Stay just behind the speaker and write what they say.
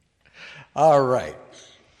All right.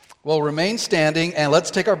 Well, remain standing, and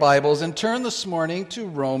let's take our Bibles and turn this morning to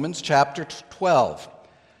Romans chapter 12.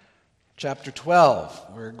 Chapter 12.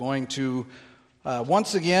 We're going to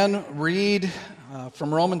once again read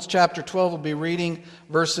from Romans chapter 12. We'll be reading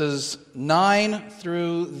verses 9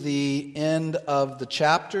 through the end of the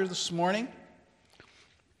chapter this morning.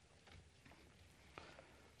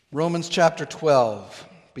 Romans chapter 12,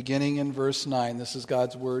 beginning in verse 9. This is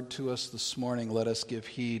God's word to us this morning. Let us give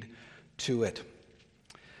heed to it.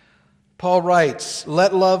 Paul writes,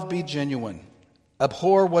 "Let love be genuine.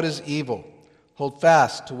 Abhor what is evil. Hold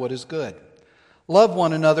fast to what is good. Love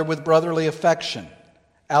one another with brotherly affection.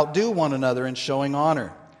 Outdo one another in showing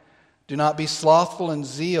honor. Do not be slothful in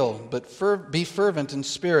zeal, but be fervent in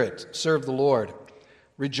spirit. Serve the Lord.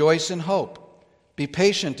 Rejoice in hope. Be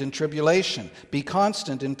patient in tribulation. Be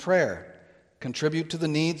constant in prayer. Contribute to the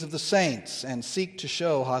needs of the saints and seek to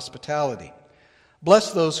show hospitality.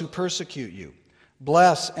 Bless those who persecute you.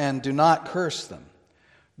 Bless and do not curse them.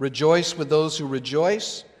 Rejoice with those who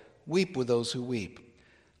rejoice. Weep with those who weep.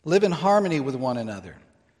 Live in harmony with one another.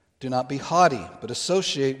 Do not be haughty, but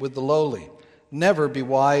associate with the lowly. Never be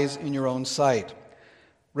wise in your own sight.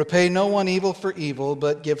 Repay no one evil for evil,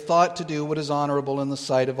 but give thought to do what is honorable in the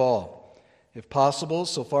sight of all. If possible,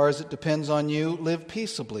 so far as it depends on you, live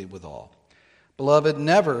peaceably with all. Beloved,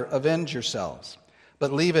 never avenge yourselves,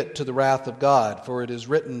 but leave it to the wrath of God, for it is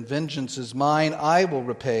written, 'Vengeance is mine, I will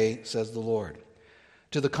repay,' says the Lord.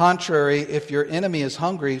 To the contrary, if your enemy is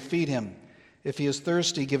hungry, feed him. If he is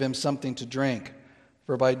thirsty, give him something to drink.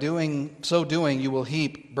 For by so doing, you will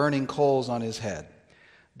heap burning coals on his head.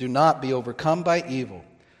 Do not be overcome by evil,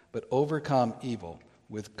 but overcome evil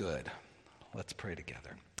with good." Let's pray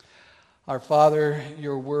together. Our Father,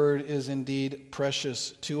 your word is indeed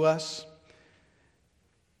precious to us.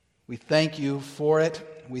 We thank you for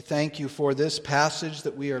it. We thank you for this passage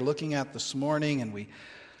that we are looking at this morning. And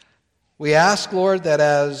we ask, Lord, that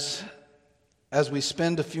as we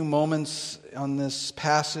spend a few moments on this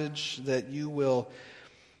passage, that you will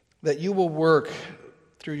work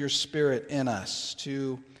through your Spirit in us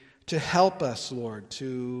to help us, Lord,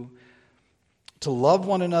 to love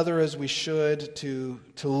one another as we should, to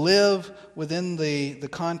live within the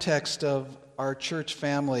context of our church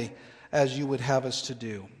family as you would have us to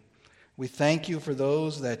do. We thank you for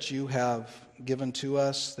those that you have given to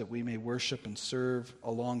us that we may worship and serve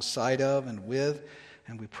alongside of and with,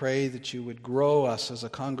 and we pray that you would grow us as a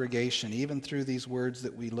congregation, even through these words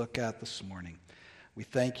that we look at this morning. We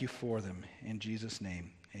thank you for them. In Jesus'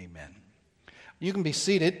 name, amen. You can be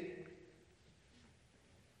seated.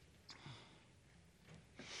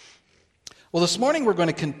 Well, this morning we're going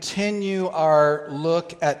to continue our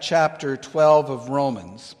look at chapter 12 of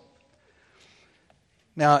Romans.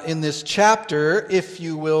 Now, in this chapter, if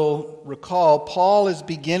you will recall, Paul is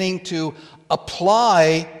beginning to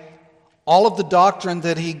apply all of the doctrine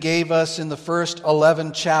that he gave us in the first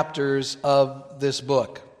 11 chapters of this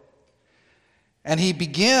book. And he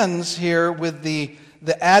begins here with the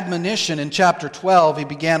admonition in chapter 12. He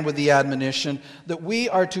began with the admonition that we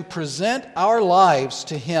are to present our lives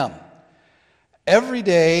to him. Every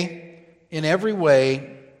day, in every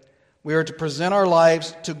way, we are to present our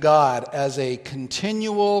lives to God as a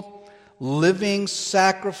continual, living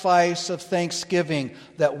sacrifice of thanksgiving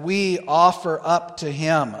that we offer up to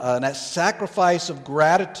him, a sacrifice of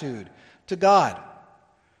gratitude to God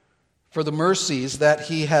for the mercies that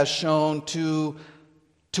he has shown to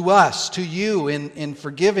us, to you, in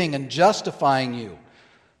forgiving and justifying you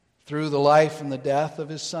through the life and the death of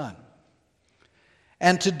his Son.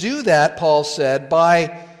 And to do that, Paul said,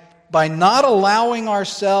 by not allowing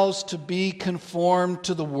ourselves to be conformed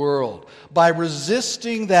to the world, by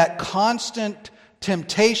resisting that constant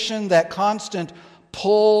temptation, that constant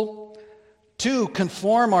pull to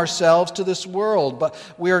conform ourselves to this world. But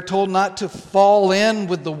we are told not to fall in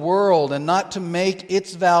with the world and not to make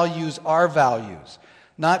its values our values.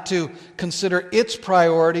 Not to consider its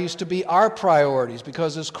priorities to be our priorities,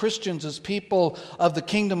 because as Christians, as people of the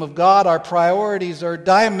kingdom of God, our priorities are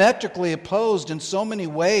diametrically opposed in so many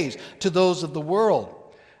ways to those of the world.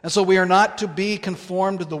 And so we are not to be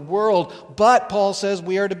conformed to the world, but Paul says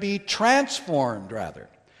we are to be transformed, rather.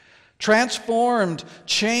 Transformed,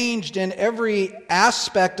 changed in every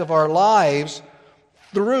aspect of our lives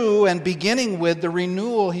through and beginning with the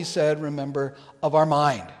renewal, he said, remember, of our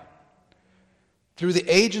mind. Through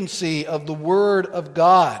the agency of the Word of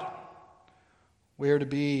God, we are to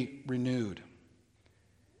be renewed.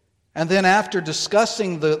 And then after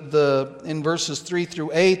discussing in verses 3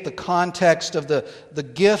 through 8, the context of the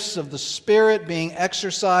gifts of the Spirit being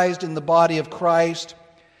exercised in the body of Christ,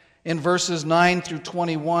 in verses 9 through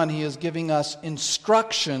 21, he is giving us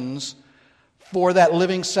instructions for that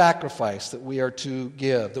living sacrifice that we are to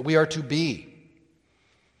give, that we are to be.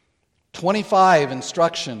 25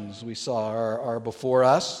 instructions we saw are before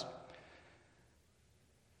us.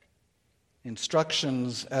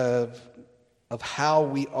 Instructions of how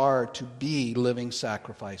we are to be living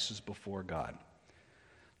sacrifices before God.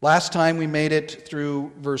 Last time we made it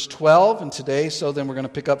through verse 12, and today, so then we're going to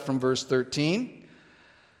pick up from verse 13.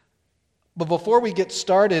 But before we get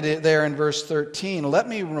started there in verse 13, let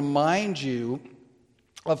me remind you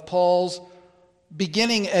of Paul's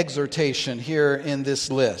beginning exhortation here in this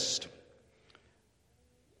list.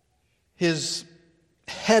 His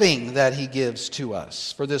heading that he gives to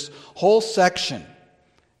us for this whole section.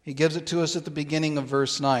 He gives it to us at the beginning of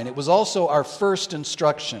verse 9. It was also our first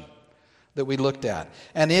instruction that we looked at.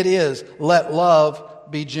 And it is, let love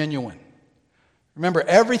be genuine. Remember,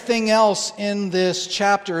 everything else in this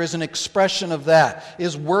chapter is an expression of that,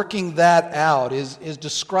 is working that out, is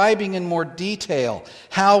describing in more detail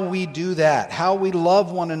how we do that, how we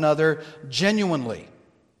love one another genuinely.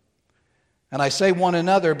 And I say one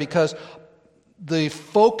another because the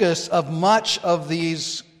focus of much of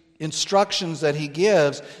these instructions that he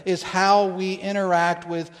gives is how we interact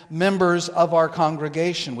with members of our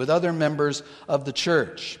congregation, with other members of the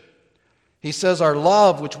church. He says our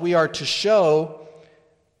love, which we are to show,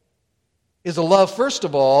 is a love, first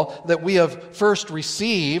of all, that we have first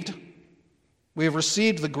received. We have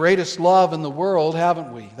received the greatest love in the world,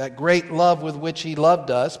 haven't we? That great love with which he loved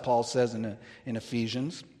us, Paul says in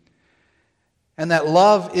Ephesians. And that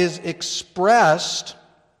love is expressed,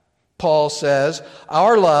 Paul says,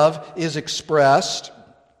 our love is expressed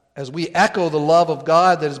as we echo the love of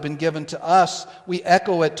God that has been given to us. We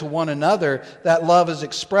echo it to one another. That love is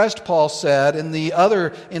expressed, Paul said, in the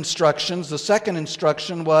other instructions. The second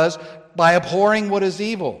instruction was by abhorring what is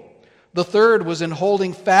evil. The third was in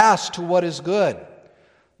holding fast to what is good.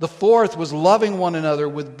 The fourth was loving one another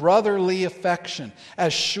with brotherly affection.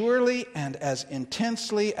 As surely and as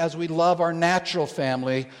intensely as we love our natural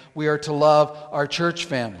family, we are to love our church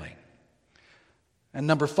family. And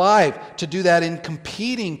number 5, to do that in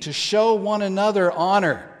competing, to show one another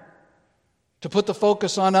honor, to put the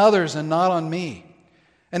focus on others and not on me.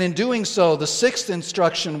 And in doing so, the 6th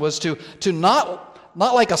instruction was to not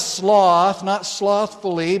like a sloth, not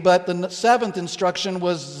slothfully, but the 7th instruction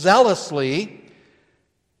was zealously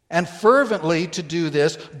and fervently to do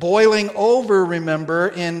this, boiling over, remember,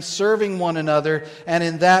 in serving one another. And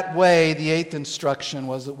in that way, the 8th instruction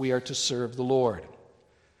was that we are to serve the Lord.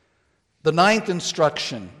 The 9th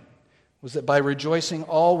instruction was that by rejoicing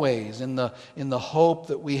always in the hope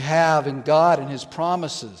that we have in God and His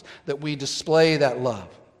promises, that we display that love.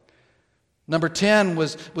 Number 10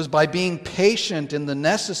 was by being patient in the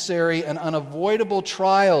necessary and unavoidable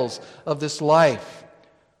trials of this life,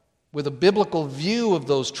 with a biblical view of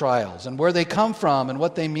those trials and where they come from and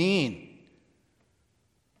what they mean.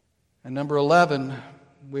 And number 11,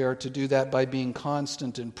 we are to do that by being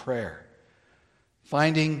constant in prayer,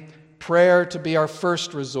 finding prayer to be our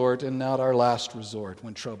first resort and not our last resort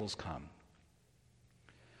when troubles come.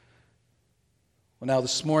 Well, now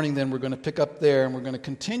this morning then we're going to pick up there and we're going to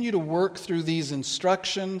continue to work through these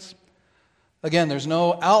instructions. Again, there's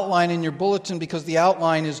no outline in your bulletin because the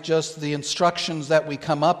outline is just the instructions that we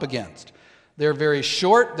come up against. They're very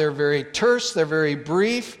short, they're very terse, they're very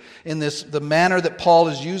brief in the manner that Paul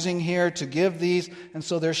is using here to give these, and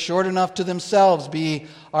so they're short enough to themselves be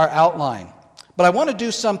our outline. But I want to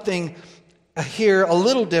do something here a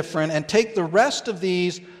little different and take the rest of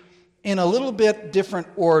these in a little bit different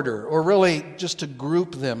order, or really just to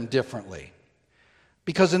group them differently.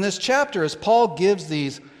 Because in this chapter, as Paul gives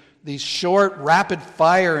these short,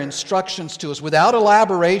 rapid-fire instructions to us without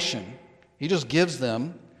elaboration, he just gives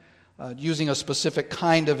them using a specific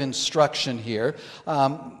kind of instruction here.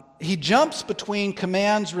 He jumps between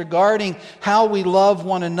commands regarding how we love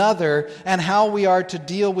one another and how we are to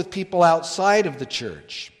deal with people outside of the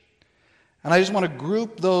church. And I just want to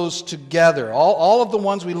group those together. All of the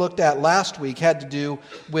ones we looked at last week had to do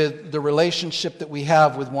with the relationship that we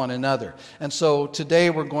have with one another. And so today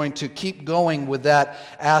we're going to keep going with that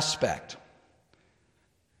aspect.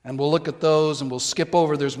 And we'll look at those and we'll skip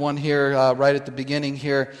over. There's one here right at the beginning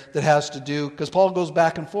here that has to do, because Paul goes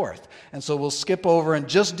back and forth. And so we'll skip over and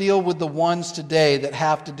just deal with the ones today that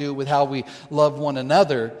have to do with how we love one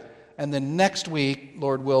another. And then next week,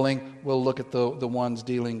 Lord willing, we'll look at the ones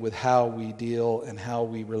dealing with how we deal and how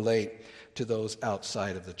we relate to those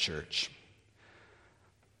outside of the church.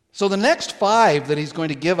 So the next 5 that he's going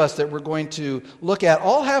to give us that we're going to look at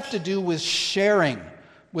all have to do with sharing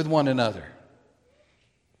with one another.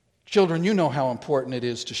 Children, you know how important it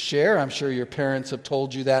is to share. I'm sure your parents have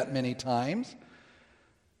told you that many times.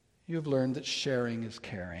 you've learned that sharing is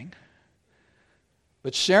caring.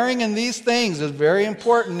 But sharing in these things is very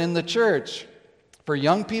important in the church for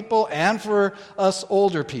young people and for us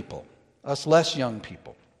older people, us less young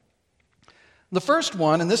people. The first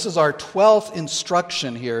one, and this is our 12th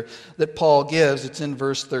instruction here that Paul gives, it's in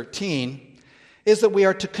verse 13, is that we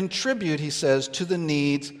are to contribute, he says, to the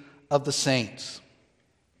needs of the saints.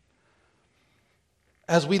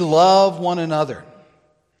 As we love one another,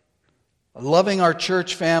 loving our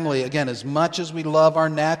church family, again, as much as we love our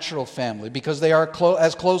natural family, because they are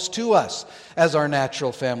as close to us as our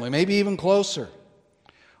natural family, maybe even closer.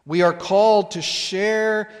 We are called to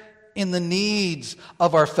share in the needs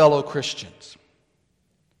of our fellow Christians.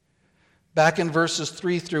 Back in verses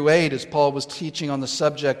 3 through 8, as Paul was teaching on the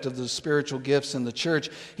subject of the spiritual gifts in the church,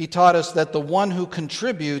 he taught us that the one who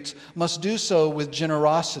contributes must do so with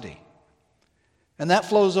generosity. And that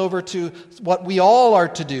flows over to what we all are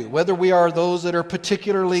to do, whether we are those that are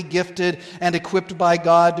particularly gifted and equipped by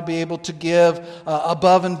God to be able to give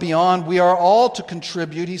above and beyond. We are all to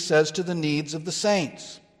contribute, he says, to the needs of the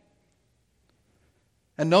saints.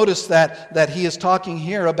 And notice that he is talking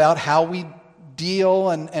here about how we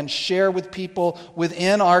deal and share with people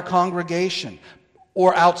within our congregation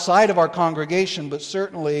or outside of our congregation, but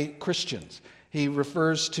certainly Christians. He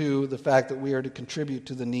refers to the fact that we are to contribute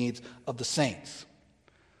to the needs of the saints.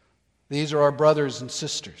 These are our brothers and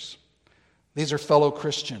sisters. These are fellow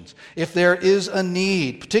Christians. If there is a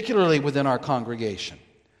need, particularly within our congregation,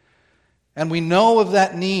 and we know of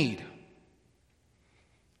that need,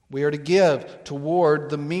 we are to give toward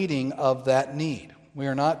the meeting of that need. We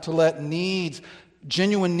are not to let needs,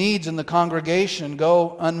 genuine needs in the congregation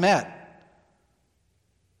go unmet.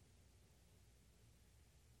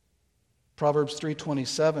 Proverbs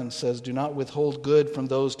 3:27 says, "Do not withhold good from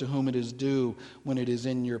those to whom it is due when it is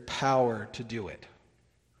in your power to do it."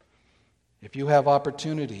 If you have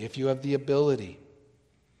opportunity, if you have the ability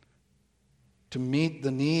to meet the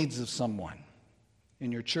needs of someone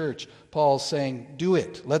in your church, Paul's saying, do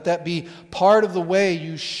it. Let that be part of the way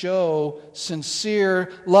you show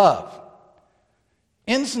sincere love.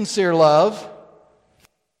 Insincere love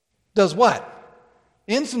does what?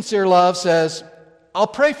 Insincere love says, I'll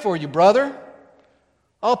pray for you, brother.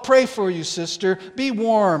 I'll pray for you, sister. Be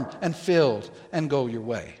warm and filled and go your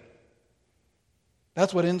way.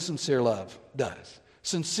 That's what insincere love does.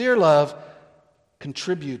 Sincere love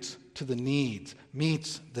contributes to the needs,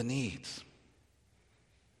 meets the needs.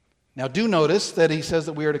 Now, do notice that he says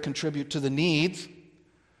that we are to contribute to the needs.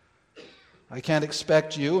 I can't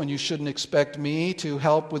expect you, and you shouldn't expect me, to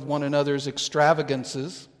help with one another's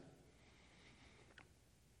extravagances.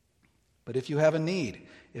 But if you have a need,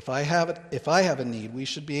 if I have a need, we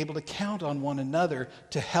should be able to count on one another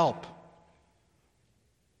to help.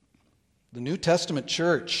 The New Testament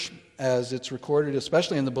church, as it's recorded,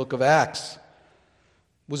 especially in the book of Acts,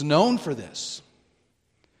 was known for this.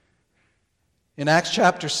 In Acts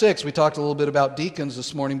chapter 6, we talked a little bit about deacons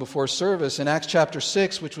this morning before service. In Acts chapter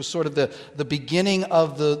 6, which was sort of the beginning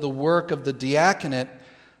of the work of the diaconate,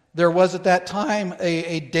 there was at that time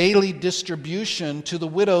a daily distribution to the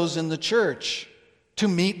widows in the church to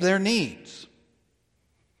meet their needs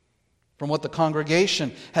from what the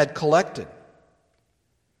congregation had collected.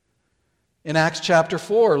 In Acts chapter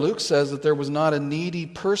 4, Luke says that there was not a needy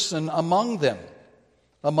person among them,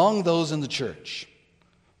 among those in the church.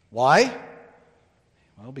 Why?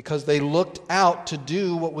 Well, because they looked out to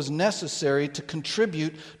do what was necessary to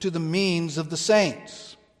contribute to the means of the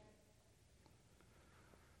saints.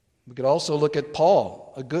 We could also look at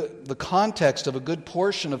Paul. The context of a good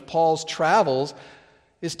portion of Paul's travels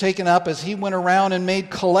is taken up as he went around and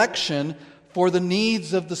made collection for the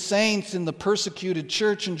needs of the saints in the persecuted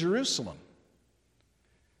church in Jerusalem.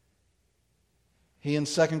 He in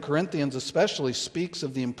 2 Corinthians especially speaks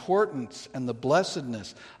of the importance and the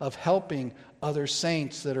blessedness of helping other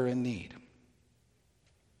saints that are in need.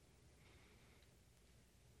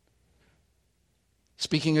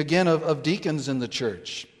 Speaking again of deacons in the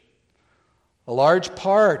church, a large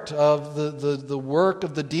part of the work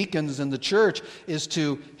of the deacons in the church is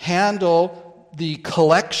to handle the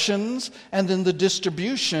collections and then the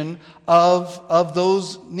distribution of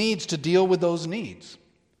those needs, to deal with those needs.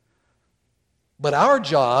 But our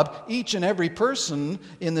job, each and every person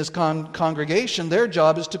in this congregation, their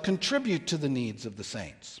job is to contribute to the needs of the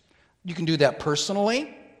saints. You can do that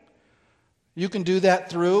personally. You can do that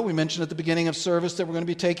through, we mentioned at the beginning of service that we're going to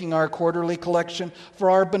be taking our quarterly collection for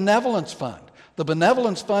our benevolence fund. The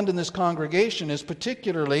benevolence fund in this congregation is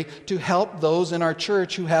particularly to help those in our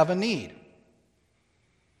church who have a need.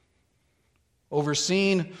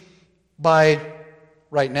 Overseen by,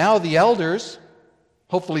 right now, the elders,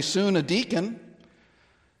 hopefully soon a deacon.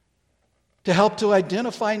 to help to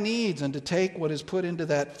identify needs and to take what is put into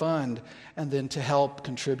that fund and then to help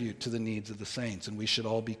contribute to the needs of the saints. And we should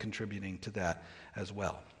all be contributing to that as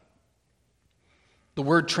well. The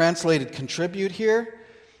word translated contribute here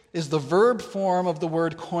is the verb form of the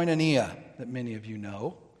word koinonia that many of you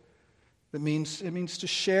know. It means to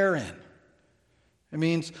share in. It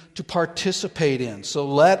means to participate in. So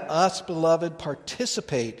let us, beloved,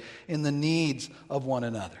 participate in the needs of one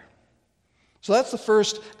another. So that's the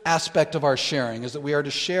first aspect of our sharing, is that we are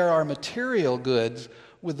to share our material goods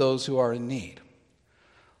with those who are in need.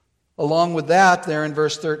 Along with that, there in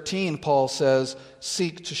verse 13, Paul says,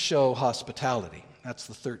 seek to show hospitality. That's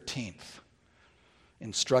the 13th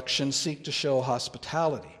instruction, seek to show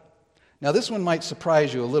hospitality. Now this one might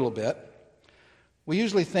surprise you a little bit. We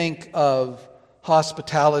usually think of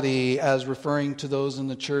hospitality as referring to those in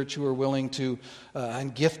the church who are willing to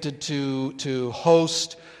and gifted to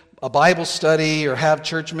host a Bible study or have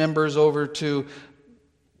church members over to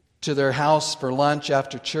their house for lunch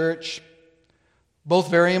after church.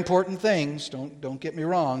 Both very important things, don't get me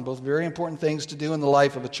wrong, both very important things to do in the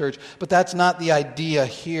life of a church, but that's not the idea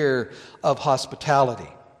here of hospitality.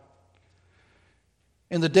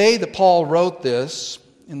 In the day that Paul wrote this,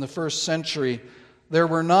 in the first century, there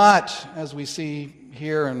were not, as we see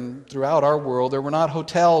here and throughout our world, there were not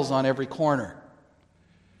hotels on every corner.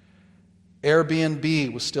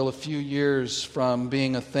 Airbnb was still a few years from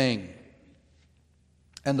being a thing.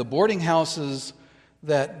 And the boarding houses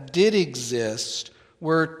that did exist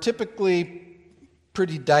were typically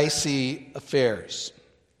pretty dicey affairs.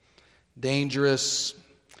 Dangerous.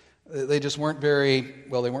 They just weren't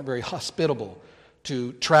very hospitable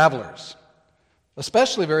to travelers,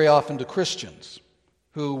 especially very often to Christians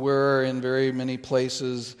who were in very many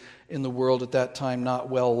places in the world at that time not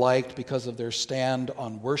well liked because of their stand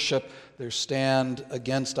on worship, their stand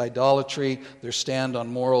against idolatry, their stand on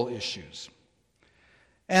moral issues.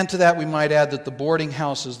 And to that we might add that the boarding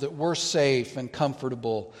houses that were safe and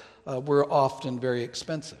comfortable were often very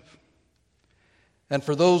expensive. And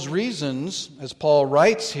for those reasons, as Paul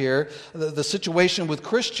writes here, the situation with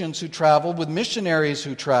Christians who traveled, with missionaries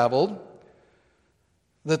who traveled,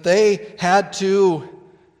 that they had to,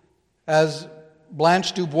 as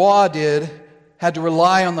Blanche Dubois did, had to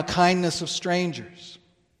rely on the kindness of strangers,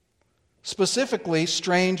 specifically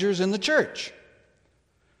strangers in the church,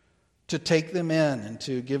 to take them in and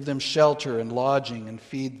to give them shelter and lodging and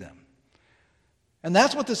feed them. And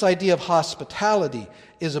that's what this idea of hospitality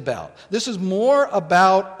is about. This is more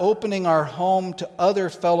about opening our home to other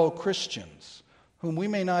fellow Christians whom we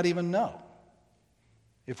may not even know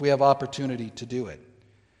if we have opportunity to do it.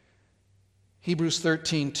 Hebrews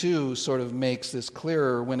 13:2 sort of makes this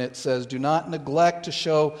clearer when it says, "Do not neglect to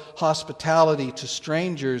show hospitality to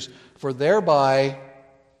strangers, for thereby,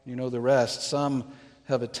 you know the rest, some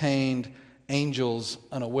have attained angels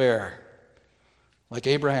unaware," like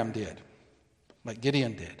Abraham did, like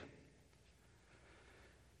Gideon did.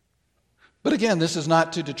 But again, this is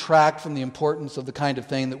not to detract from the importance of the kind of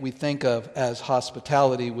thing that we think of as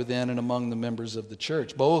hospitality within and among the members of the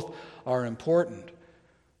church. Both are important.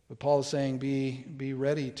 But Paul is saying, be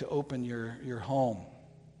ready to open your home.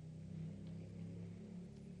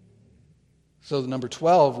 So number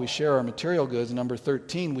 12, we share our material goods. Number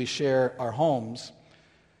 13, we share our homes.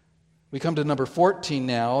 We come to number 14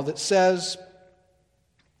 now that says,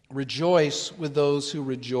 rejoice with those who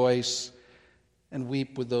rejoice and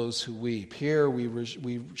weep with those who weep. Here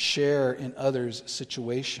we share in others'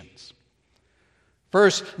 situations.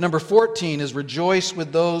 First, number 14 is rejoice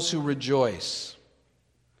with those who rejoice.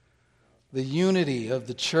 The unity of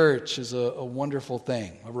the church is a wonderful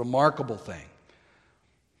thing, a remarkable thing.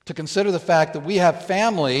 To consider the fact that we have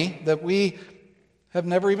family that we have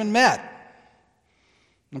never even met,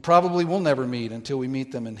 and probably will never meet until we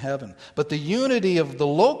meet them in heaven. But the unity of the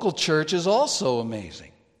local church is also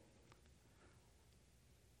amazing.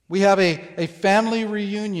 We have a family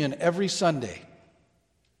reunion every Sunday.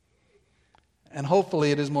 And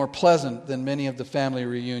hopefully it is more pleasant than many of the family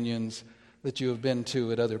reunions that you have been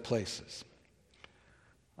to at other places.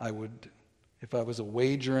 If I was a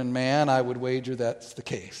wagering man, I would wager that's the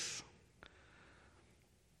case.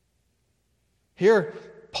 Here,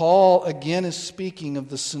 Paul again is speaking of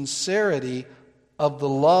the sincerity of the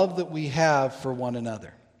love that we have for one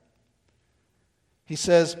another. He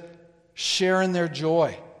says, share in their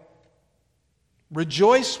joy.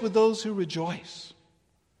 Rejoice with those who rejoice.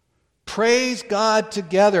 Praise God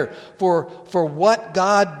together for what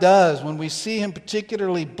God does when we see Him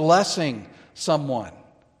particularly blessing someone.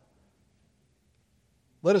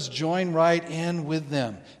 Let us join right in with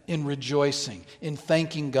them in rejoicing, in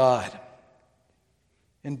thanking God,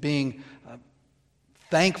 in being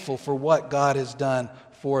thankful for what God has done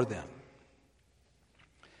for them.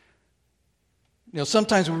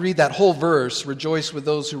 Sometimes we read that whole verse, rejoice with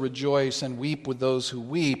those who rejoice and weep with those who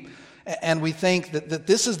weep, and we think that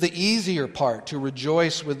this is the easier part, to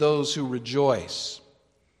rejoice with those who rejoice.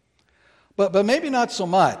 But maybe not so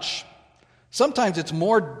much. Sometimes it's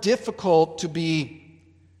more difficult to be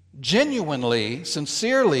genuinely,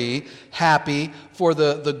 sincerely happy for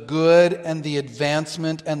the good and the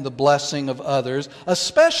advancement and the blessing of others,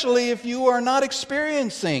 especially if you are not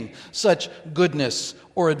experiencing such goodness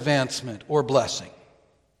or advancement or blessing.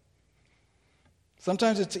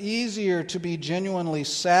 Sometimes it's easier to be genuinely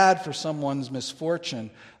sad for someone's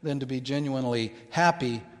misfortune than to be genuinely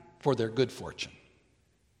happy for their good fortune,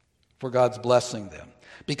 for God's blessing them.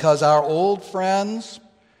 Because our old friends,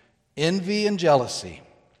 envy and jealousy,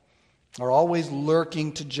 are always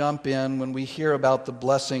lurking to jump in when we hear about the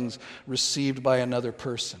blessings received by another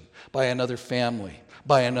person, by another family,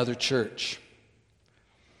 by another church.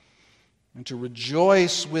 And to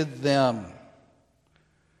rejoice with them,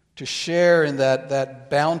 to share in that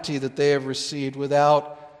bounty that they have received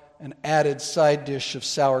without an added side dish of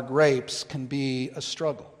sour grapes, can be a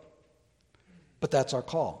struggle. But that's our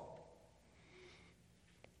call.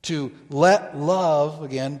 To let love,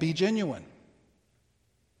 again, be genuine.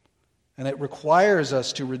 And it requires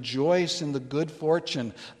us to rejoice in the good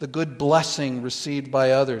fortune, the good blessing received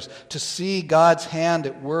by others, to see God's hand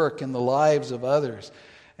at work in the lives of others,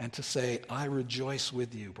 and to say, I rejoice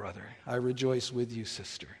with you, brother. I rejoice with you,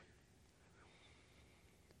 sister.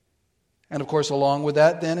 And of course, along with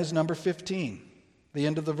that then is number 15, the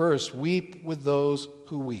end of the verse, weep with those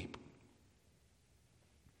who weep.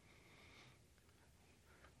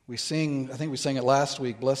 I think we sang it last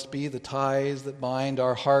week, blessed be the ties that bind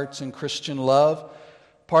our hearts in Christian love.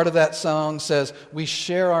 Part of that song says, we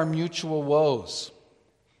share our mutual woes,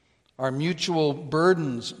 our mutual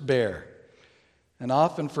burdens bear, and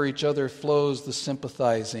often for each other flows the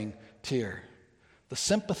sympathizing tear. The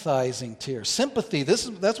sympathizing tear. Sympathy,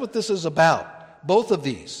 that's what this is about. Both of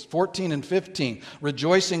these, 14 and 15,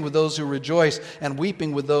 rejoicing with those who rejoice and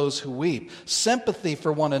weeping with those who weep. Sympathy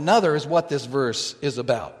for one another is what this verse is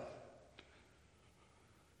about.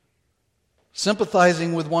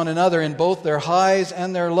 Sympathizing with one another in both their highs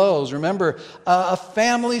and their lows. Remember, a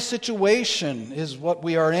family situation is what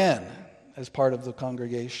we are in as part of the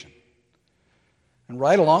congregation. And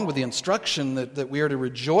right along with the instruction that we are to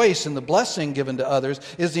rejoice in the blessing given to others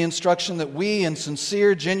is the instruction that we, in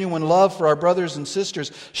sincere, genuine love for our brothers and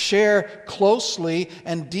sisters, share closely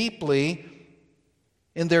and deeply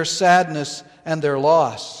in their sadness and their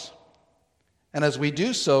loss. And as we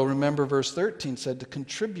do so, remember verse 13 said to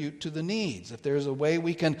contribute to the needs. If there's a way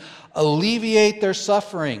we can alleviate their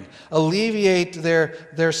suffering, alleviate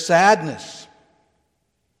their sadness,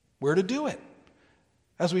 we're to do it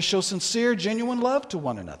as we show sincere, genuine love to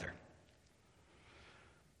one another.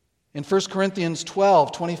 In 1 Corinthians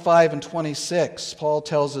 12, 25 and 26, Paul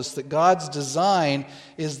tells us that God's design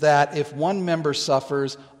is that if one member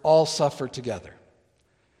suffers, all suffer together.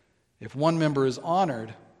 If one member is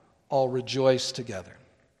honored, all rejoice together.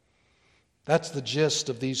 That's the gist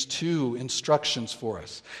of these two instructions for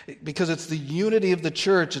us. Because it's the unity of the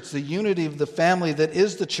church, it's the unity of the family that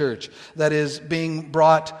is the church that is being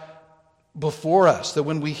brought before us. That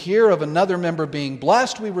when we hear of another member being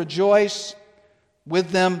blessed, we rejoice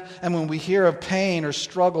with them. And when we hear of pain or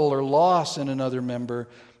struggle or loss in another member,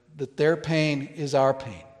 that their pain is our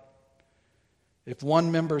pain. If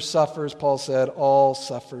one member suffers, Paul said, all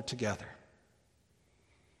suffer together.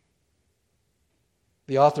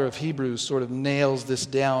 The author of Hebrews sort of nails this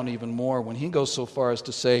down even more when he goes so far as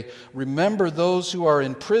to say, remember those who are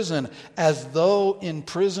in prison as though in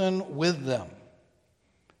prison with them.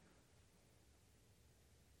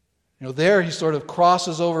 There he sort of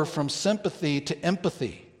crosses over from sympathy to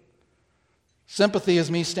empathy. Sympathy is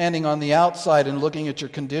me standing on the outside and looking at your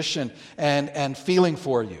condition and feeling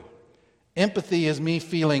for you. Empathy is me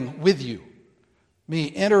feeling with you,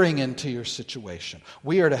 me entering into your situation.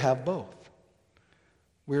 We are to have both.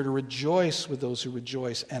 We are to rejoice with those who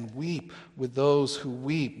rejoice and weep with those who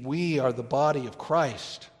weep. We are the body of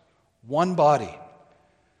Christ, one body.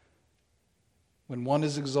 When one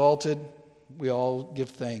is exalted, we all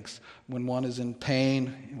give thanks. When one is in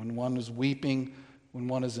pain, when one is weeping, when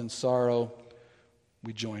one is in sorrow,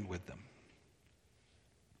 we join with them.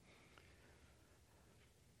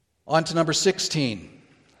 On to number 16,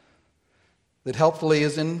 that helpfully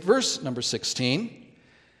is in verse number 16.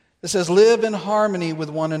 It says, live in harmony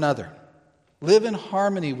with one another. Live in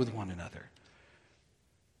harmony with one another.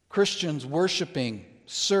 Christians worshiping,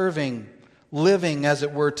 serving, living, as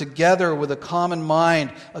it were, together with a common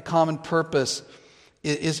mind, a common purpose,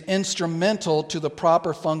 is instrumental to the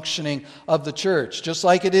proper functioning of the church, just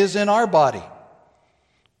like it is in our body.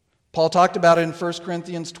 Paul talked about it in 1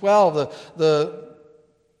 Corinthians 12. The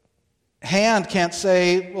hand can't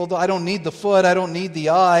say, well, I don't need the foot, I don't need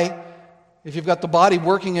the eye. If you've got the body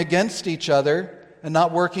working against each other and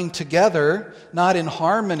not working together, not in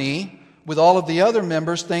harmony with all of the other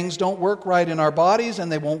members, things don't work right in our bodies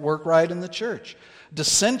and they won't work right in the church.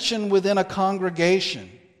 Dissension within a congregation,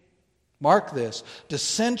 mark this,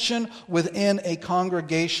 dissension within a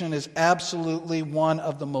congregation is absolutely one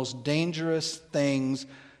of the most dangerous things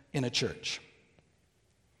in a church.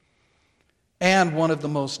 And one of the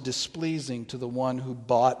most displeasing to the one who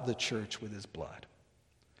bought the church with his blood.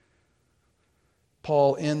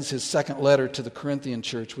 Paul ends his second letter to the Corinthian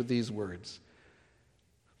church with these words.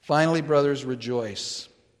 Finally, brothers, rejoice.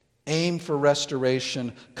 Aim for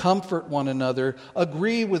restoration. Comfort one another.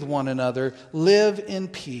 Agree with one another. Live in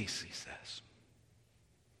peace, he says.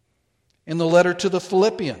 In the letter to the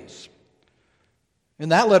Philippians, in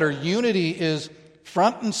that letter, unity is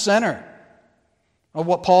front and center of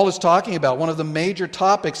what Paul is talking about, one of the major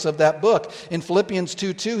topics of that book. In Philippians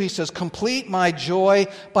 2:2, he says, complete my joy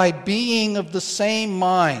by being of the same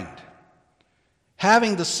mind,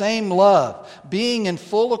 having the same love, being in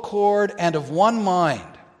full accord and of one mind.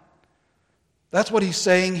 That's what he's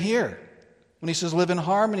saying here when he says live in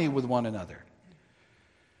harmony with one another.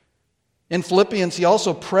 In Philippians, he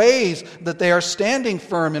also prays that they are standing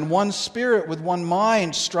firm in one spirit with one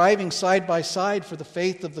mind, striving side by side for the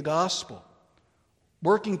faith of the gospel.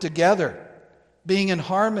 Working together, being in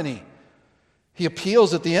harmony. He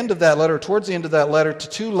appeals at the end of that letter, towards the end of that letter, to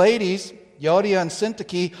two ladies, Euodia and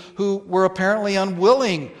Syntyche, who were apparently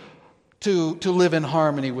unwilling to live in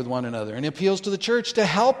harmony with one another. And he appeals to the church to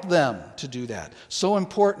help them to do that. So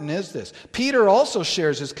important is this. Peter also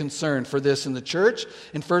shares his concern for this in the church.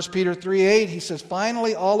 In 1 Peter 3:8, he says,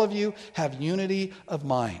 finally, all of you have unity of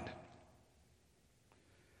mind.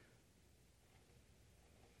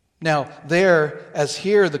 Now, there, as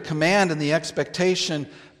here, the command and the expectation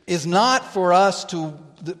is not for us to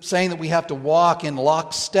saying that we have to walk in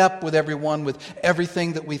lockstep with everyone, with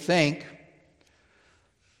everything that we think,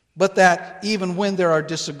 but that even when there are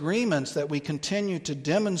disagreements, that we continue to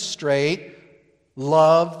demonstrate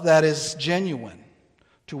love that is genuine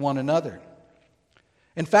to one another.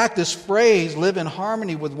 In fact, this phrase, live in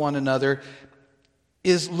harmony with one another,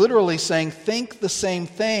 is literally saying think the same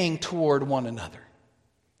thing toward one another.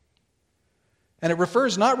 And it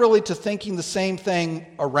refers not really to thinking the same thing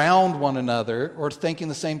around one another or thinking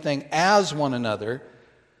the same thing as one another,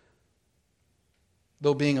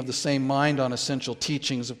 though being of the same mind on essential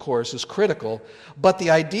teachings, of course, is critical. But the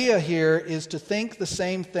idea here is to think the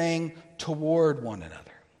same thing toward one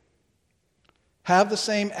another. Have the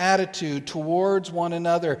same attitude towards one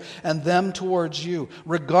another and them towards you,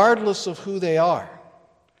 regardless of who they are.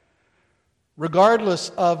 Regardless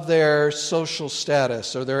of their social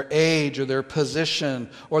status or their age or their position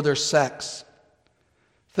or their sex.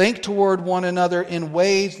 Think toward one another in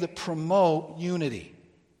ways that promote unity.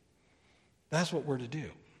 That's what we're to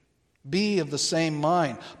do. Be of the same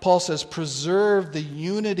mind. Paul says, preserve the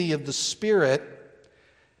unity of the Spirit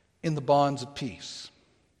in the bonds of peace.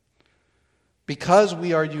 Because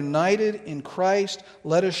we are united in Christ,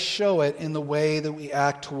 let us show it in the way that we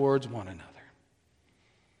act towards one another.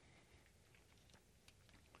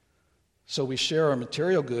 So we share our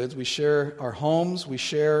material goods, we share our homes, we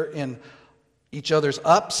share in each other's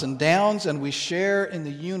ups and downs, and we share in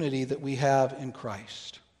the unity that we have in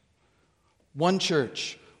Christ. One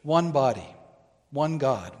church, one body, one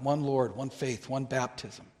God, one Lord, one faith, one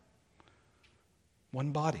baptism.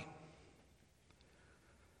 One body.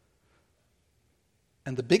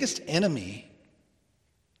 And the biggest enemy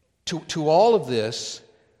to all of this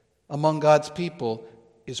among God's people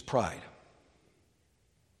is pride.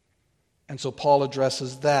 And so Paul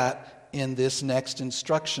addresses that in this next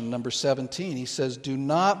instruction, number 17. He says, do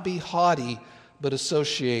not be haughty, but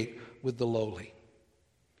associate with the lowly.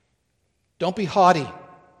 Don't be haughty.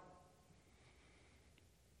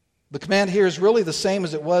 The command here is really the same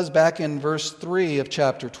as it was back in verse 3 of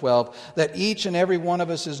chapter 12, that each and every one of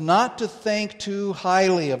us is not to think too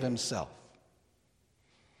highly of himself.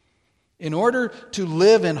 In order to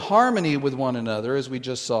live in harmony with one another, as we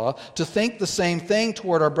just saw, to think the same thing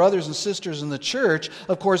toward our brothers and sisters in the church,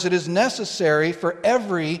 of course, it is necessary for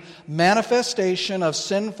every manifestation of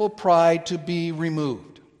sinful pride to be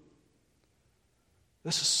removed.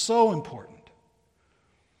 This is so important.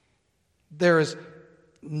 There is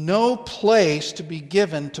no place to be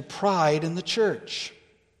given to pride in the church.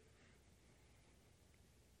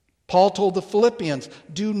 Paul told the Philippians,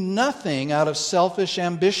 do nothing out of selfish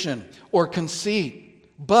ambition or conceit.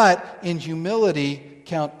 but in humility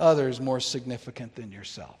count others more significant than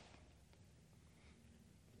yourself.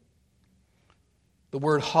 The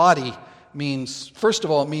word haughty means, first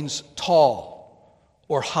of all, it means tall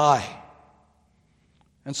or high.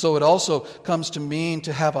 And so it also comes to mean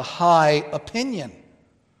to have a high opinion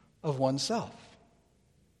of oneself.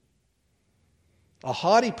 A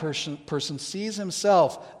haughty person sees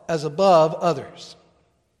himself as above others.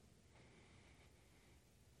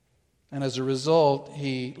 And as a result,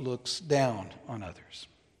 he looks down on others.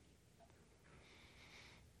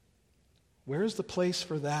 Where is the place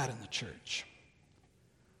for that in the church?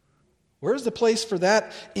 Where's the place for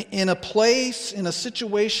that in a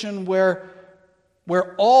situation where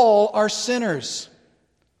all are sinners?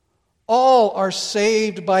 All are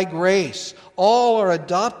saved by grace. All are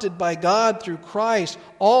adopted by God through Christ.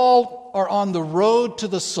 All are on the road to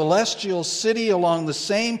the celestial city along the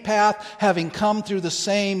same path, having come through the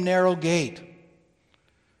same narrow gate.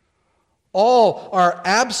 All are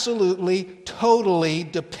absolutely, totally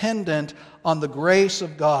dependent on the grace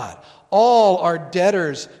of God. All are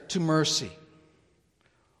debtors to mercy.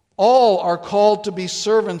 All are called to be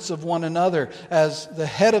servants of one another, as the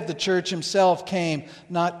head of the church himself came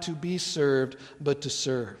not to be served, but to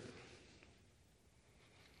serve.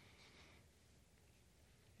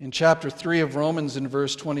 In chapter 3 of Romans, in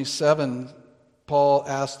verse 27, Paul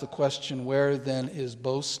asks the question, where then is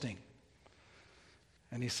boasting?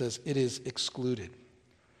 And he says, it is excluded.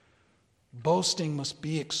 Boasting must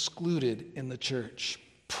be excluded in the church.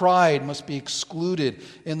 Pride must be excluded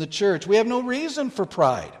in the church. We have no reason for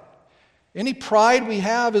pride. Any pride we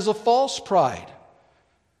have is a false pride.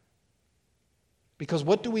 Because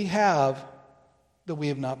what do we have that we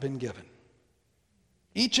have not been given?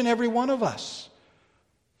 Each and every one of us.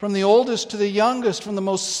 From the oldest to the youngest, from the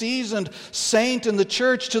most seasoned saint in the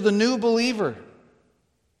church to the new believer.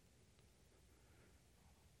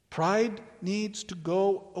 Pride needs to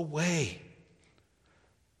go away.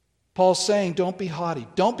 Paul's saying, don't be haughty.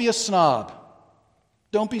 Don't be a snob.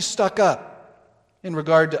 Don't be stuck up in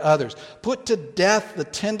regard to others. Put to death the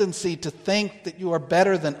tendency to think that you are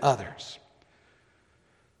better than others.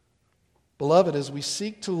 Beloved, as we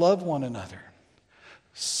seek to love one another,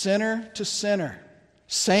 sinner to sinner,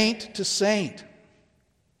 saint to saint,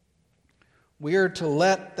 we are to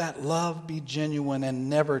let that love be genuine and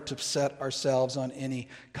never to set ourselves on any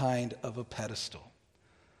kind of a pedestal.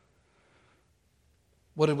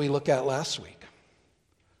 What did we look at last week?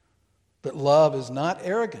 That love is not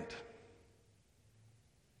arrogant.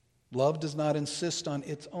 Love does not insist on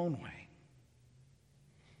its own way.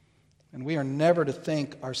 And we are never to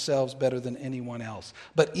think ourselves better than anyone else,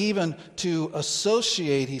 but even to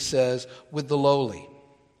associate, he says, with the lowly.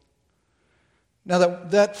 Now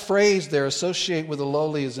that phrase there, associate with the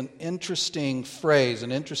lowly, is an interesting phrase,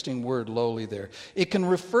 an interesting word, lowly there. It can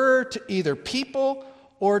refer to either people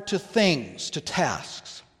or to things, to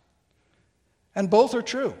tasks. And both are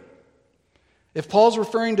true. If Paul's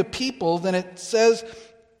referring to people, then it says,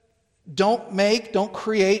 don't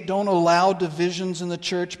create, don't allow divisions in the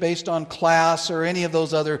church based on class or any of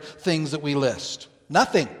those other things that we list.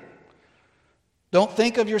 Nothing. Don't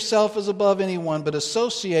think of yourself as above anyone, but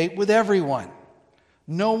associate with everyone.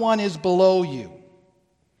 No one is below you.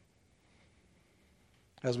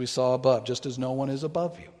 As we saw above, just as no one is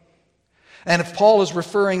above you. And if Paul is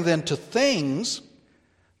referring then to things,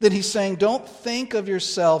 then he's saying, don't think of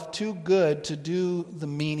yourself too good to do the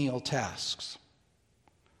menial tasks.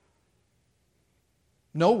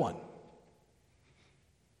 No one.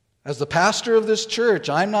 As the pastor of this church,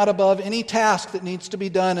 I'm not above any task that needs to be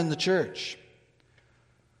done in the church.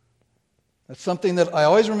 That's something that I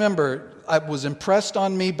always remember. It was impressed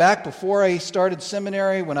on me back before I started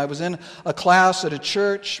seminary, when I was in a class at a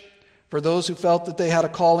church, for those who felt that they had a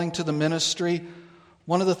calling to the ministry.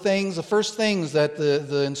 One of the first things that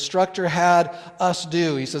the instructor had us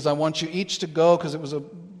do, he says, I want you each to go, because it was a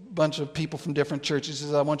bunch of people from different churches. He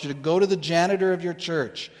says, I want you to go to the janitor of your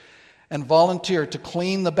church and volunteer to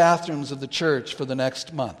clean the bathrooms of the church for the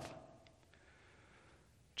next month.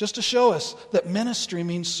 Just to show us that ministry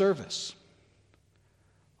means service.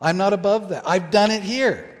 I'm not above that. I've done it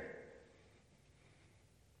here.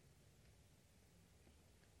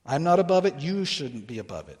 I'm not above it. You shouldn't be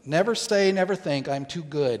above it. Never say, never think, I'm too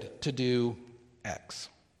good to do X.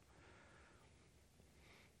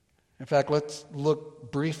 In fact, let's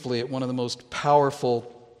look briefly at one of the most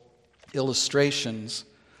powerful illustrations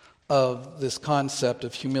of this concept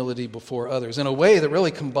of humility before others, in a way that really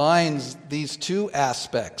combines these two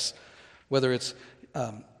aspects, whether it's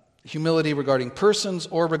humility regarding persons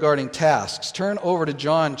or regarding tasks. Turn over to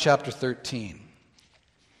John chapter 13.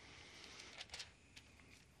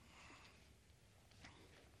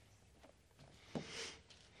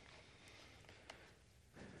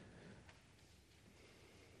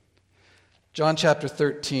 John chapter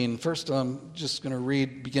 13. First, I'm just going to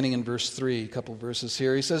read beginning in verse 3, a couple verses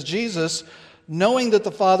here. He says, Jesus, knowing that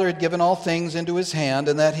the Father had given all things into his hand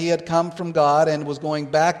and that he had come from God and was going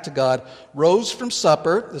back to God, rose from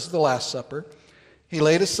supper. This is the Last Supper. He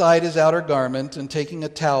laid aside his outer garment and taking a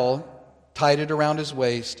towel, tied it around his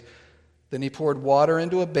waist. Then he poured water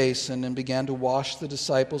into a basin and began to wash the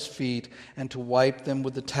disciples' feet and to wipe them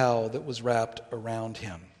with the towel that was wrapped around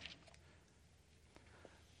him.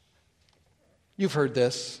 You've heard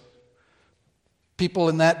this. People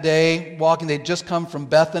in that day walking, they'd just come from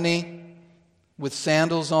Bethany with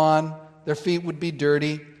sandals on. Their feet would be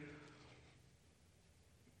dirty. And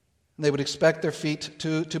they would expect their feet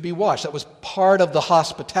to be washed. That was part of the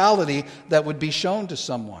hospitality that would be shown to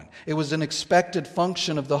someone. It was an expected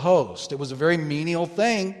function of the host. It was a very menial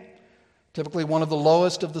thing. Typically, one of the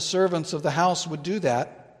lowest of the servants of the house would do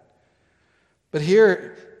that. But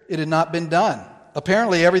here, it had not been done.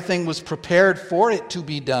 Apparently, everything was prepared for it to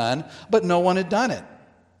be done, but no one had done it.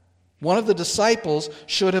 One of the disciples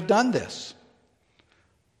should have done this.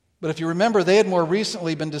 But if you remember, they had more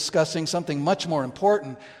recently been discussing something much more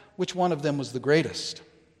important. Which one of them was the greatest?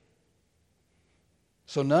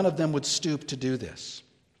 So none of them would stoop to do this.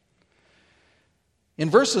 In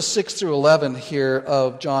verses 6 through 11 here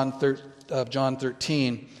of John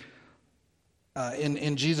 13,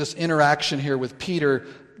 in Jesus' interaction here with Peter,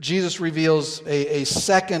 Jesus reveals a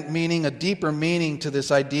second meaning, a deeper meaning to this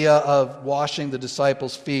idea of washing the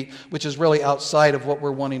disciples' feet, which is really outside of what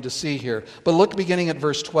we're wanting to see here. But look beginning at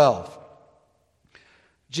verse 12.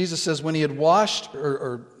 Jesus says, when he had washed,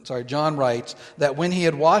 John writes, that when he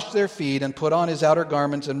had washed their feet and put on his outer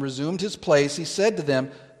garments and resumed his place, he said to them,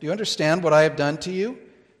 do you understand what I have done to you?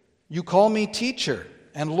 You call me teacher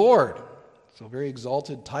and Lord. So very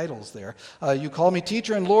exalted titles there. You call me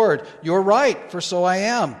teacher and Lord. You're right, for so I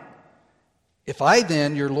am. If I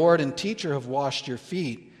then, your Lord and teacher, have washed your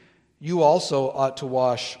feet, you also ought to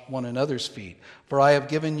wash one another's feet. For I have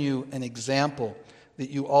given you an example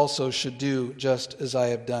that you also should do just as I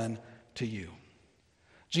have done to you.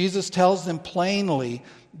 Jesus tells them plainly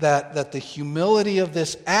that the humility of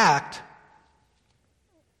this act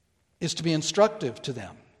is to be instructive to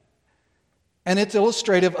them. And it's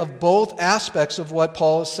illustrative of both aspects of what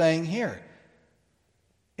Paul is saying here.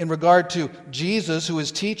 In regard to Jesus, who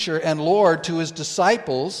is teacher and Lord to his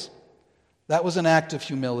disciples, that was an act of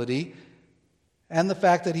humility. And the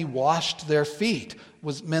fact that he washed their feet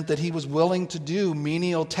meant that he was willing to do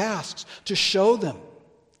menial tasks to show them.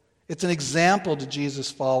 It's an example to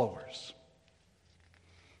Jesus' followers.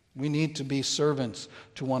 We need to be servants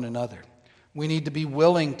to one another. We need to be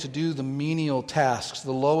willing to do the menial tasks,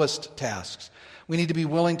 the lowest tasks. We need to be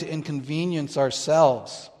willing to inconvenience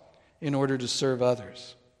ourselves in order to serve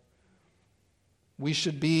others. We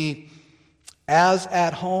should be as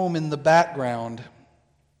at home in the background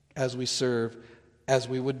as we serve as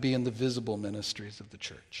we would be in the visible ministries of the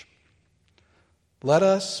church. Let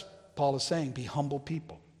us, Paul is saying, be humble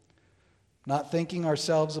people, not thinking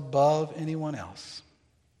ourselves above anyone else,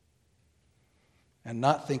 and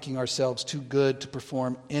not thinking ourselves too good to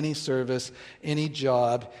perform any service, any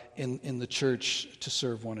job in the church to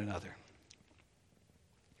serve one another.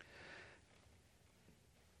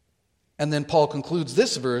 And then Paul concludes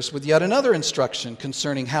this verse with yet another instruction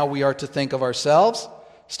concerning how we are to think of ourselves.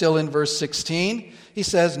 Still in verse 16, he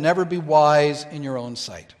says, never be wise in your own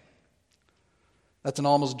sight. That's an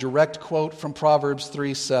almost direct quote from Proverbs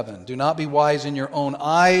 3:7. Do not be wise in your own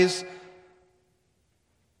eyes.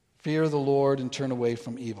 Fear the Lord and turn away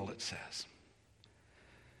from evil, it says.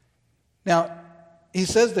 Now, he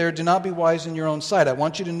says there, do not be wise in your own sight. I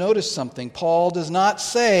want you to notice something. Paul does not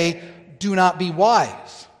say, do not be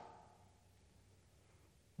wise.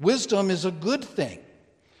 Wisdom is a good thing.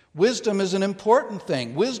 Wisdom is an important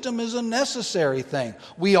thing. Wisdom is a necessary thing.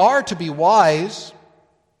 We are to be wise.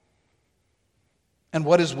 And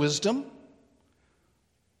what is wisdom?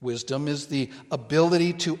 Wisdom is the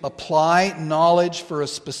ability to apply knowledge for a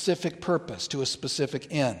specific purpose, to a specific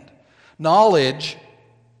end. Knowledge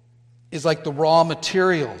is like the raw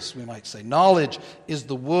materials, we might say. Knowledge is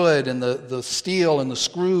the wood and the steel and the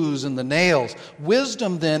screws and the nails.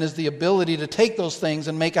 Wisdom, then, is the ability to take those things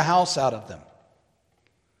and make a house out of them.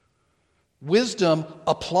 Wisdom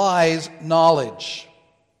applies knowledge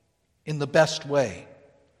in the best way.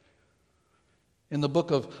 In the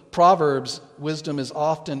book of Proverbs, wisdom is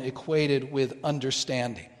often equated with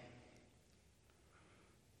understanding.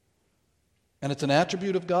 And it's an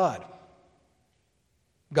attribute of God.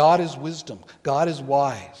 God is wisdom. God is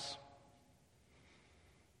wise.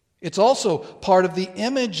 It's also part of the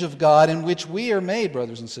image of God in which we are made,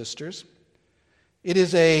 brothers and sisters. It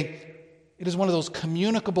is It is one of those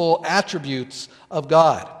communicable attributes of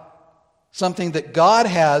God, something that God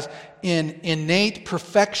has in innate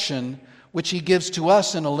perfection, which He gives to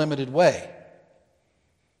us in a limited way.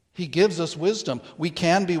 He gives us wisdom. We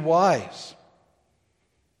can be wise.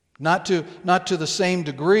 Not to the same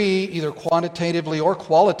degree, either quantitatively or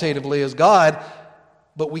qualitatively as God,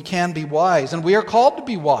 but we can be wise. And we are called to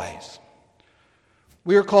be wise.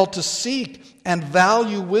 We are called to seek and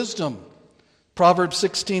value wisdom. Proverbs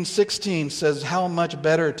 16:16 says, how much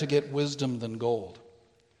better to get wisdom than gold.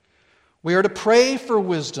 We are to pray for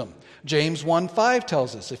wisdom. James 1:5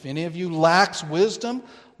 tells us, if any of you lacks wisdom,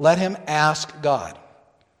 let him ask God,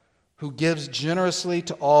 who gives generously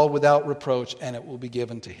to all without reproach, and it will be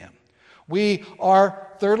given to him. We are,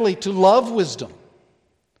 thirdly, to love wisdom.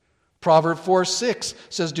 Proverbs 4:6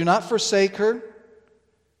 says, do not forsake her,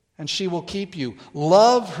 and she will keep you.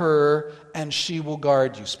 Love her, and she will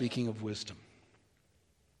guard you, speaking of wisdom.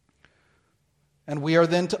 And we are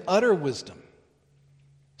then to utter wisdom.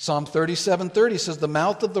 Psalm 37:30 says, the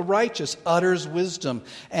mouth of the righteous utters wisdom,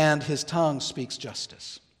 and his tongue speaks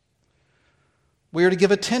justice. We are to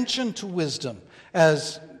give attention to wisdom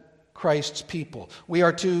as Christ's people. We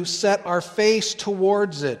are to set our face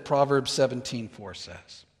towards it, Proverbs 17:4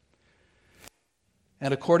 says.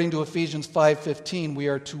 And according to Ephesians 5:15, we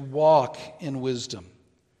are to walk in wisdom.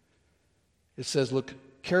 It says, look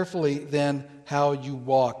carefully then how you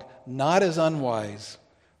walk, not as unwise,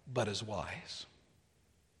 but as wise.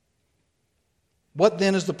 What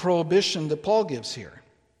then is the prohibition that Paul gives here?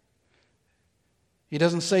 He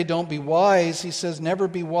doesn't say don't be wise. He says never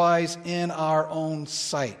be wise in our own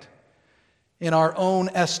sight, in our own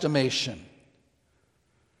estimation.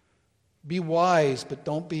 Be wise, but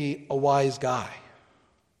don't be a wise guy.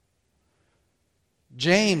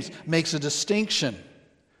 James makes a distinction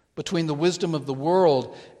between the wisdom of the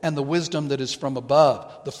world and the wisdom that is from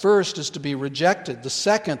above. The first is to be rejected. The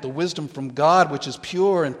second, the wisdom from God, which is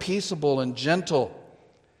pure and peaceable and gentle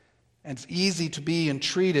and it's easy to be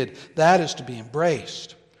entreated, that is to be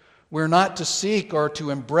embraced. We're not to seek or to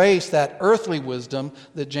embrace that earthly wisdom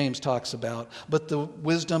that James talks about, but the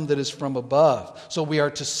wisdom that is from above. So we are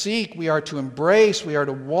to seek, we are to embrace, we are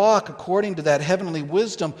to walk according to that heavenly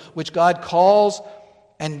wisdom which God calls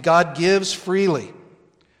and God gives freely.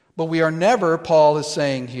 But we are never, Paul is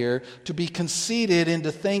saying here, to be conceited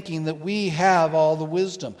into thinking that we have all the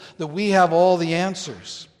wisdom, that we have all the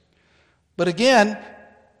answers. But again,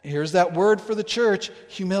 here's that word for the church,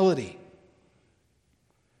 humility.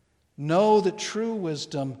 Know that true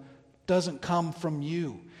wisdom doesn't come from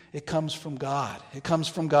you. It comes from God. It comes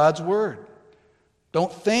from God's word.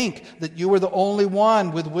 Don't think that you are the only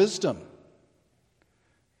one with wisdom.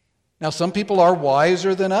 Now, some people are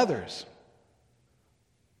wiser than others.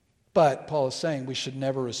 But Paul is saying we should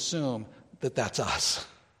never assume that that's us.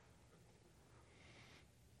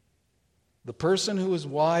 The person who is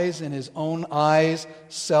wise in his own eyes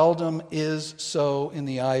seldom is so in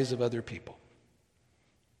the eyes of other people.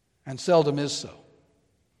 And seldom is so.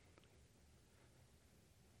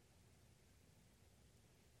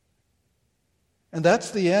 And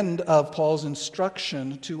that's the end of Paul's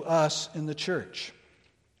instruction to us in the church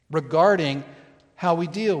regarding how we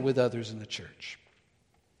deal with others in the church.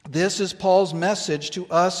 This is Paul's message to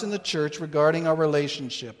us in the church regarding our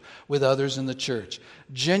relationship with others in the church.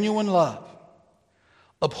 Genuine love,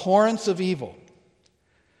 abhorrence of evil,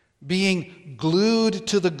 being glued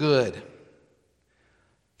to the good,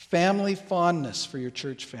 family fondness for your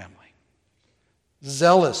church family,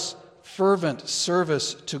 zealous, fervent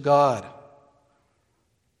service to God,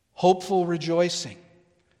 hopeful rejoicing,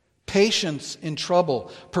 patience in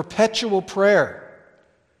trouble, perpetual prayer,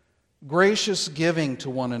 gracious giving to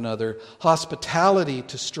one another, hospitality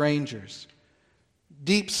to strangers,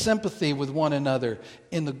 deep sympathy with one another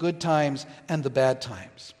in the good times and the bad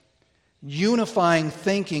times, unifying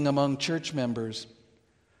thinking among church members,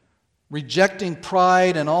 rejecting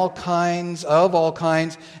pride and all kinds,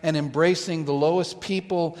 and embracing the lowest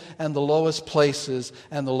people and the lowest places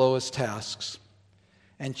and the lowest tasks,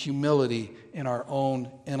 and humility in our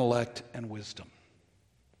own intellect and wisdom.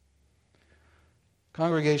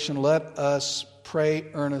 Congregation, let us pray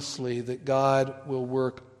earnestly that God will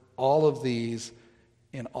work all of these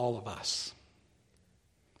in all of us.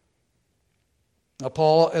 Now,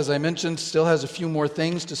 Paul, as I mentioned, still has a few more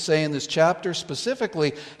things to say in this chapter,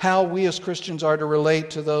 specifically how we as Christians are to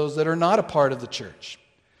relate to those that are not a part of the church.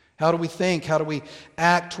 How do we think? How do we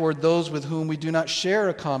act toward those with whom we do not share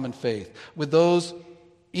a common faith, with those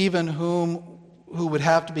even who would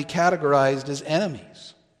have to be categorized as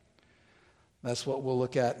enemies? That's what we'll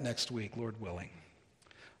look at next week, Lord willing.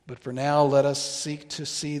 But for now, let us seek to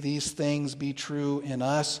see these things be true in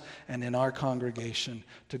us and in our congregation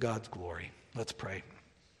to God's glory. Let's pray.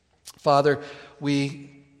 Father, we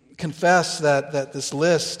confess that this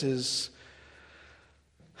list is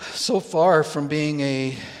so far from being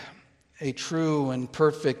a true and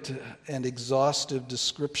perfect and exhaustive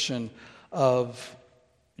description of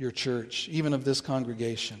your church, even of this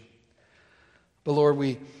congregation. But Lord,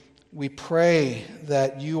 we pray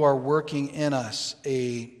that you are working in us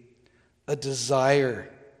a desire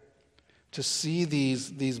to see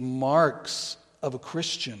these marks of a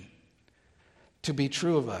Christian to be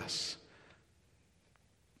true of us,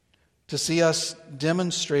 to see us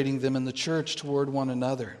demonstrating them in the church toward one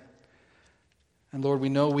another. And Lord, we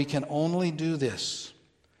know we can only do this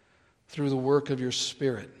through the work of your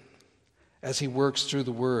Spirit as He works through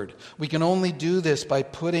the Word. We can only do this by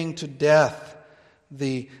putting to death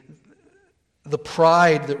the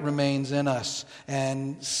pride that remains in us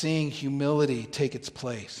and seeing humility take its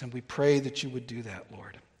place. And we pray that you would do that,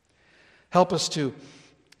 Lord. Help us to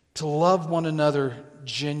love one another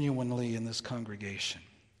genuinely in this congregation.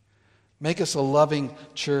 Make us a loving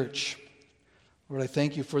church. Lord, I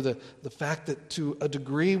thank you for the fact that to a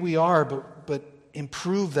degree we are, but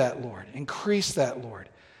improve that, Lord. Increase that, Lord.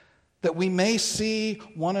 That we may see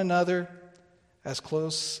one another as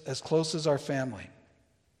close as our family.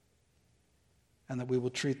 And that we will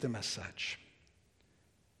treat them as such.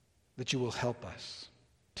 That you will help us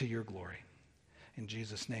to your glory. In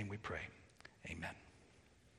Jesus' name we pray. Amen.